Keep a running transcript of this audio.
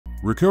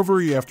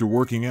Recovery after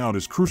working out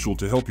is crucial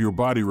to help your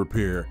body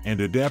repair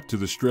and adapt to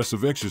the stress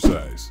of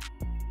exercise.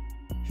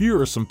 Here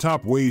are some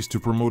top ways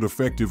to promote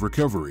effective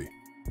recovery.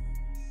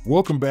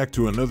 Welcome back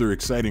to another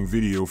exciting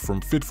video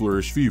from Fit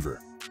Flourish Fever.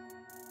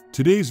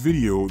 Today's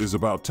video is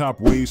about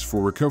top ways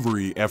for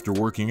recovery after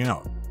working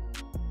out.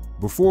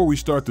 Before we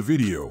start the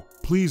video,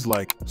 please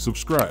like,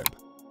 subscribe,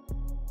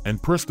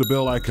 and press the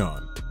bell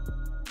icon.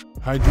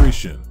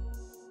 Hydration.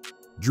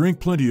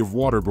 Drink plenty of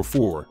water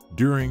before,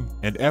 during,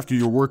 and after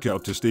your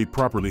workout to stay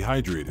properly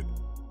hydrated.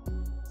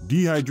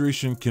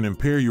 Dehydration can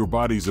impair your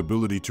body's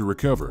ability to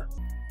recover.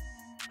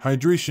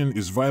 Hydration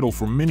is vital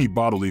for many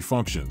bodily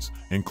functions,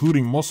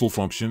 including muscle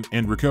function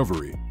and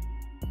recovery.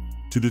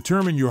 To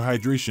determine your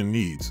hydration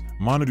needs,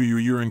 monitor your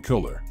urine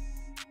color.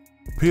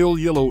 Pale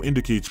yellow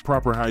indicates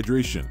proper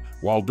hydration,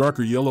 while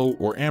darker yellow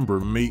or amber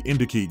may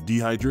indicate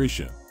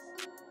dehydration.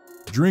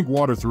 Drink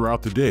water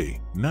throughout the day,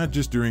 not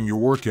just during your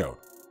workout.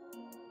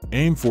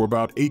 Aim for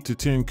about 8 to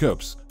 10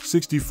 cups,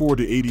 64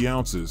 to 80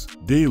 ounces,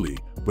 daily,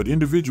 but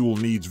individual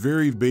needs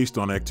vary based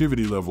on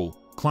activity level,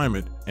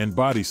 climate, and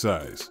body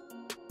size.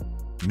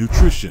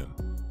 Nutrition.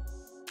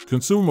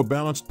 Consume a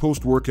balanced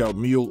post-workout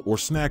meal or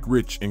snack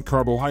rich in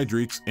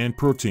carbohydrates and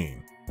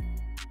protein.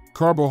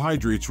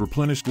 Carbohydrates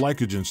replenish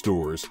glycogen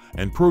stores,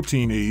 and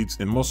protein aids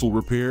in muscle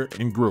repair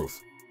and growth.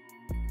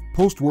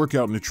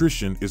 Post-workout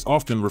nutrition is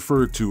often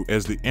referred to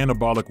as the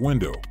anabolic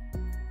window.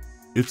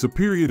 It's a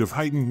period of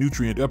heightened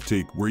nutrient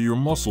uptake where your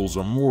muscles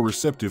are more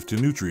receptive to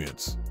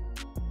nutrients.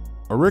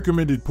 A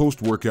recommended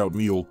post-workout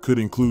meal could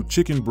include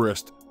chicken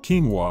breast,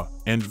 quinoa,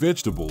 and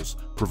vegetables,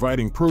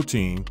 providing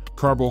protein,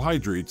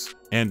 carbohydrates,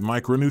 and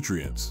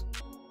micronutrients.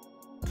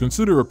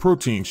 Consider a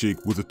protein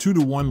shake with a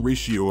 2-to-1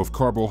 ratio of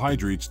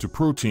carbohydrates to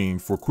protein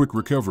for quick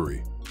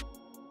recovery.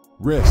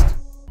 Rest.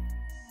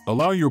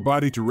 Allow your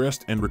body to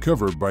rest and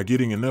recover by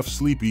getting enough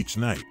sleep each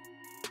night.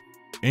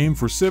 Aim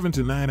for 7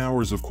 to 9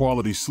 hours of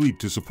quality sleep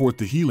to support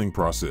the healing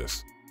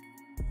process.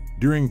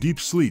 During deep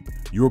sleep,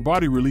 your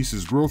body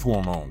releases growth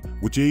hormone,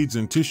 which aids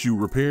in tissue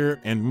repair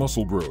and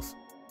muscle growth.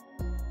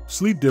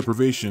 Sleep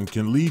deprivation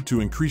can lead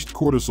to increased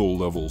cortisol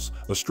levels,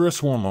 a stress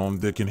hormone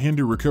that can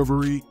hinder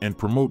recovery and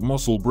promote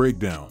muscle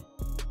breakdown.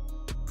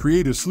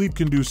 Create a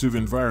sleep-conducive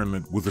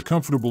environment with a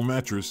comfortable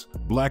mattress,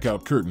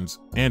 blackout curtains,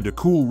 and a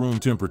cool room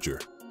temperature.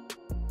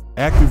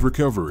 Active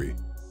recovery.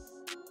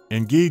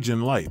 Engage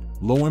in light,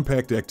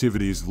 low-impact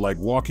activities like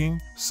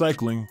walking,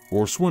 cycling,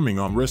 or swimming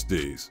on rest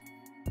days.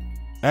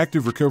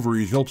 Active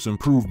recovery helps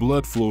improve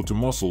blood flow to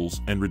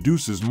muscles and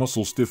reduces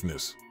muscle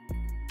stiffness.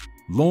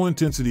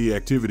 Low-intensity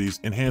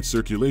activities enhance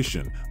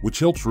circulation, which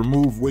helps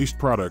remove waste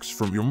products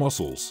from your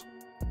muscles.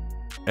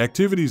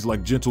 Activities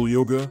like gentle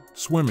yoga,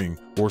 swimming,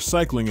 or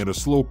cycling at a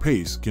slow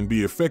pace can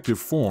be effective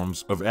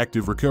forms of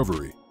active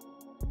recovery.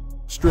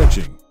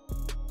 Stretching.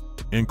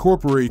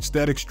 Incorporate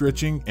static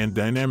stretching and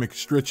dynamic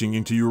stretching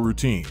into your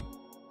routine.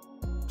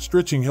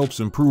 Stretching helps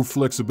improve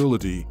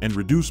flexibility and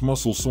reduce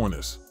muscle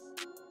soreness.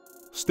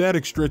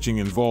 Static stretching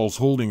involves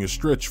holding a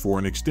stretch for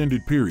an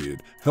extended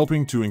period,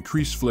 helping to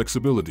increase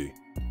flexibility.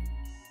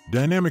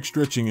 Dynamic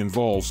stretching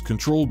involves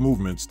controlled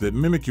movements that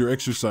mimic your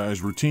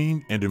exercise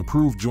routine and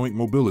improve joint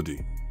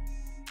mobility.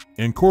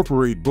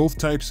 Incorporate both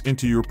types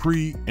into your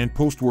pre- and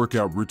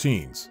post-workout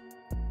routines.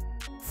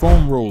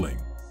 Foam rolling.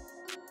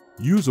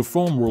 Use a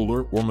foam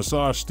roller or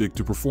massage stick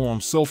to perform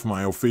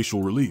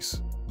self-myofascial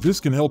release. This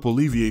can help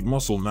alleviate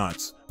muscle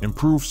knots,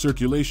 improve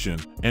circulation,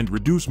 and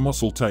reduce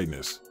muscle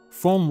tightness.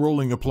 Foam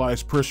rolling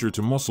applies pressure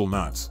to muscle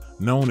knots,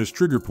 known as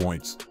trigger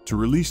points, to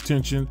release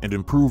tension and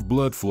improve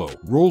blood flow.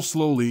 Roll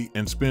slowly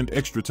and spend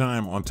extra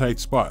time on tight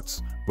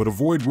spots, but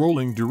avoid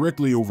rolling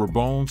directly over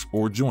bones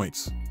or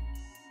joints.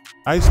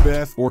 Ice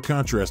bath or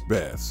contrast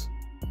baths.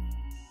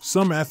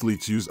 Some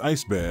athletes use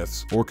ice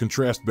baths or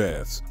contrast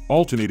baths,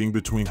 alternating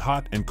between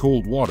hot and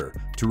cold water,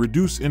 to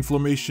reduce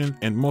inflammation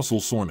and muscle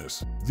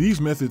soreness. These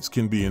methods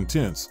can be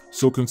intense,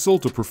 so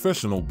consult a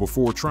professional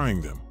before trying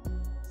them.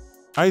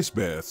 Ice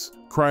baths,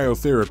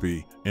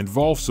 cryotherapy,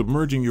 involve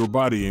submerging your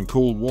body in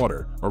cold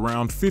water,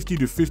 around 50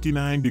 to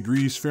 59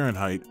 degrees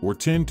Fahrenheit or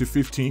 10 to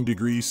 15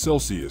 degrees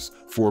Celsius,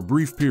 for a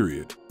brief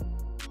period.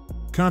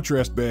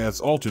 Contrast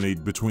baths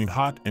alternate between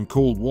hot and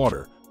cold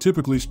water,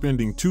 typically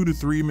spending 2 to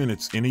 3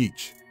 minutes in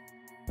each.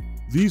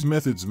 These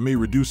methods may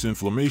reduce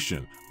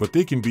inflammation, but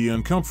they can be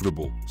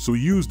uncomfortable, so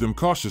use them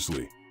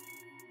cautiously.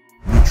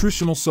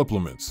 Nutritional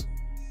supplements.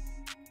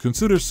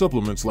 Consider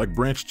supplements like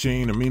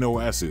branched-chain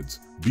amino acids,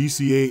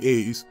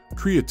 BCAAs,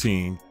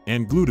 creatine,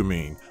 and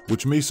glutamine,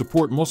 which may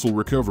support muscle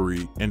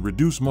recovery and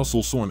reduce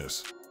muscle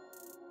soreness.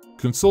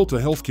 Consult a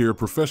healthcare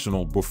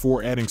professional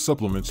before adding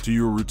supplements to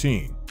your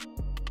routine.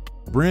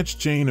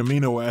 Branched-chain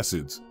amino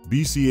acids,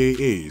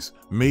 BCAAs,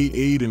 may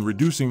aid in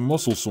reducing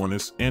muscle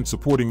soreness and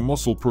supporting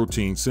muscle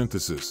protein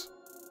synthesis.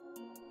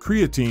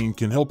 Creatine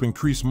can help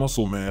increase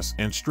muscle mass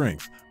and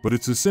strength, but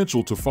it's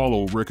essential to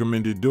follow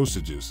recommended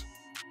dosages.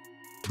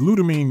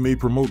 Glutamine may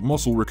promote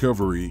muscle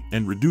recovery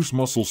and reduce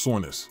muscle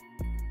soreness.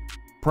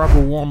 Proper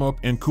warm-up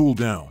and cool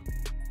down.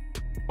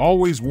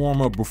 Always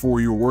warm up before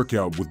your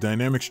workout with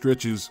dynamic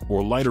stretches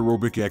or light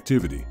aerobic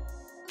activity.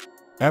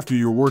 After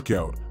your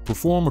workout,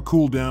 perform a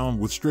cool down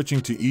with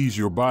stretching to ease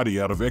your body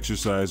out of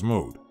exercise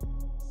mode.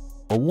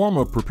 A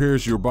warm-up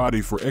prepares your body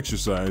for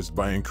exercise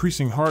by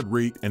increasing heart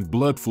rate and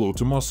blood flow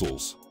to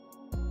muscles.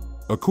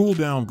 A cool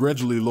down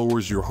gradually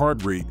lowers your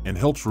heart rate and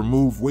helps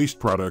remove waste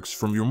products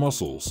from your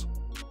muscles.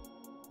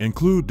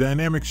 Include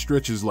dynamic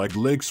stretches like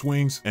leg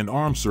swings and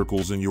arm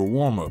circles in your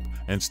warm-up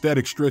and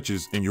static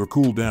stretches in your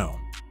cool down.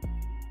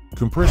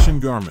 Compression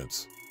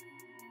garments.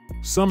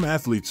 Some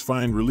athletes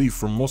find relief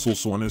from muscle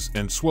soreness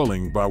and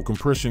swelling by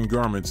compression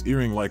garments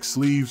wearing like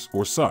sleeves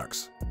or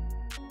socks.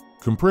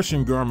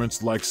 Compression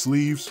garments like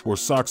sleeves or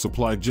socks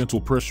apply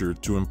gentle pressure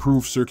to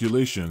improve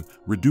circulation,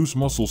 reduce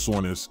muscle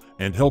soreness,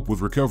 and help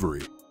with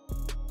recovery.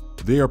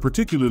 They are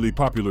particularly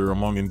popular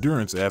among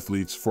endurance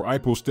athletes for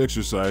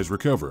post-exercise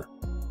recovery.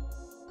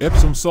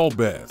 Epsom salt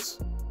baths.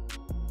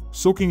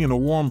 Soaking in a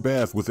warm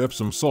bath with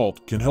Epsom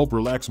salt can help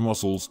relax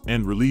muscles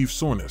and relieve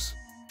soreness.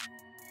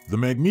 The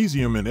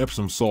magnesium in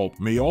Epsom salt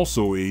may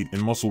also aid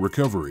in muscle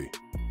recovery.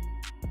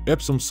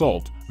 Epsom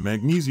salt,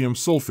 magnesium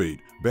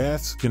sulfate,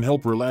 baths can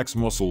help relax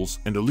muscles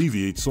and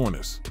alleviate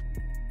soreness.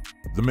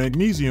 The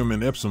magnesium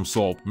in Epsom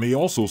salt may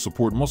also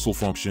support muscle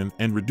function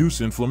and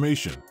reduce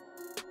inflammation.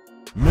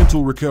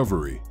 Mental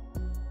recovery.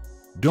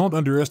 Don't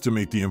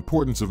underestimate the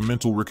importance of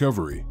mental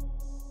recovery.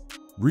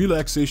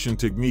 Relaxation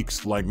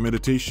techniques like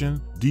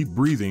meditation, deep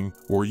breathing,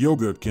 or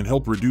yoga can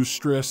help reduce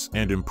stress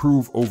and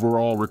improve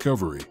overall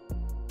recovery.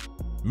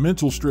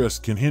 Mental stress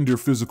can hinder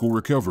physical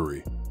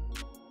recovery.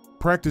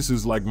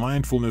 Practices like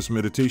mindfulness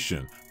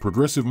meditation,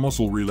 progressive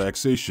muscle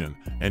relaxation,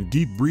 and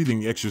deep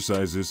breathing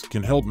exercises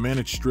can help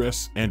manage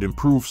stress and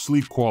improve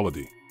sleep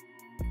quality.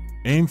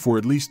 Aim for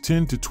at least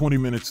 10 to 20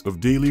 minutes of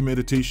daily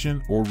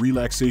meditation or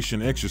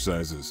relaxation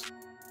exercises.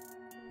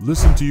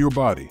 Listen to your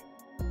body.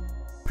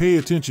 Pay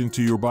attention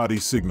to your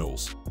body's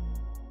signals.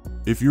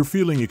 If you're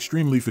feeling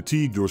extremely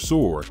fatigued or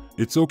sore,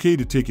 it's okay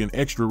to take an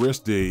extra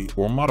rest day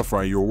or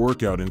modify your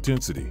workout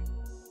intensity.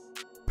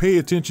 Pay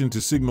attention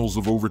to signals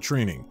of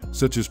overtraining,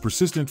 such as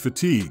persistent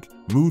fatigue,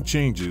 mood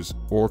changes,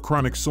 or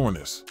chronic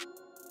soreness.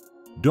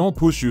 Don't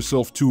push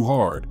yourself too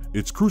hard.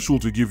 It's crucial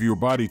to give your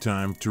body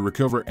time to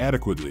recover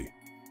adequately.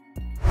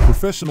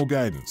 Professional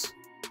guidance.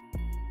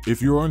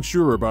 If you're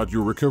unsure about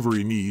your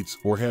recovery needs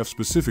or have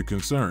specific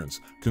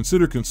concerns,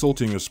 consider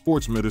consulting a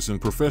sports medicine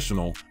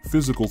professional,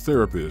 physical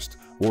therapist,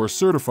 or a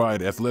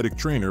certified athletic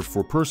trainer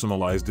for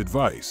personalized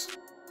advice.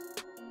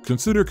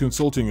 Consider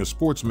consulting a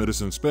sports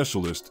medicine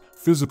specialist,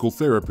 physical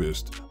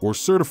therapist, or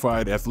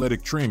certified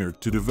athletic trainer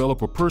to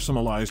develop a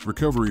personalized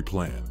recovery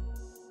plan.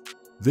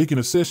 They can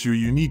assess your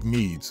unique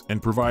needs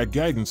and provide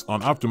guidance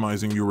on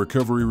optimizing your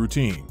recovery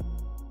routine.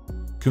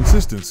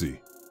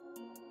 Consistency.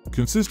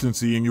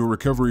 Consistency in your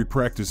recovery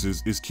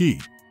practices is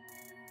key.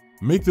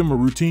 Make them a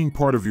routine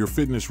part of your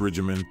fitness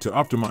regimen to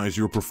optimize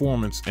your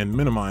performance and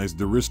minimize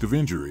the risk of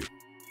injury.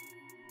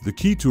 The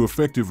key to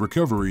effective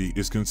recovery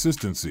is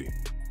consistency.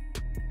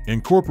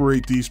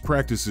 Incorporate these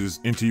practices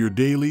into your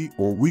daily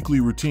or weekly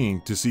routine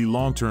to see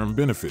long-term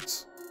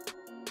benefits.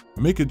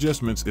 Make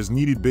adjustments as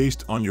needed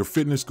based on your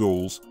fitness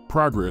goals,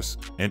 progress,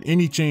 and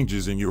any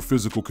changes in your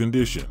physical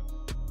condition.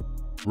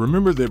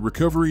 Remember that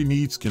recovery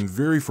needs can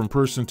vary from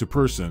person to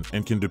person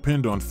and can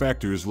depend on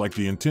factors like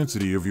the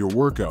intensity of your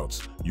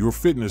workouts, your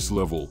fitness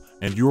level,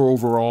 and your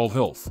overall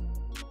health.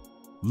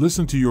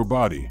 Listen to your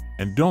body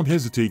and don't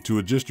hesitate to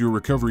adjust your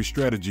recovery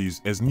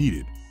strategies as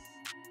needed.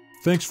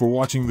 Thanks for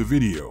watching the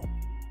video.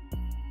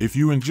 If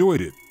you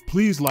enjoyed it,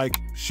 please like,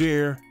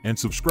 share, and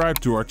subscribe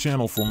to our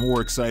channel for more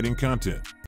exciting content.